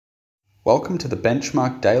Welcome to the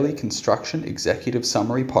Benchmark Daily Construction Executive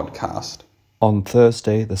Summary Podcast. On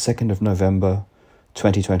Thursday, the 2nd of November,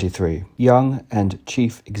 2023, Young and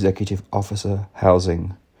Chief Executive Officer,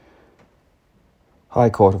 Housing,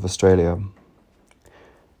 High Court of Australia.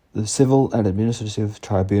 The Civil and Administrative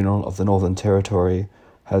Tribunal of the Northern Territory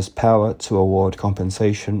has power to award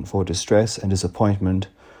compensation for distress and disappointment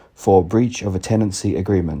for breach of a tenancy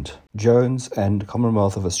agreement. Jones and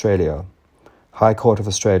Commonwealth of Australia, High Court of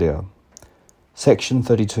Australia. Section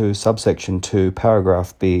 32, subsection 2,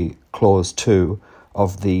 paragraph B, clause 2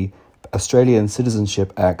 of the Australian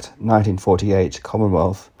Citizenship Act 1948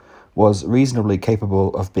 Commonwealth was reasonably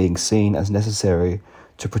capable of being seen as necessary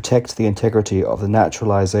to protect the integrity of the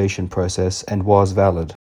naturalisation process and was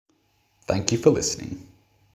valid. Thank you for listening.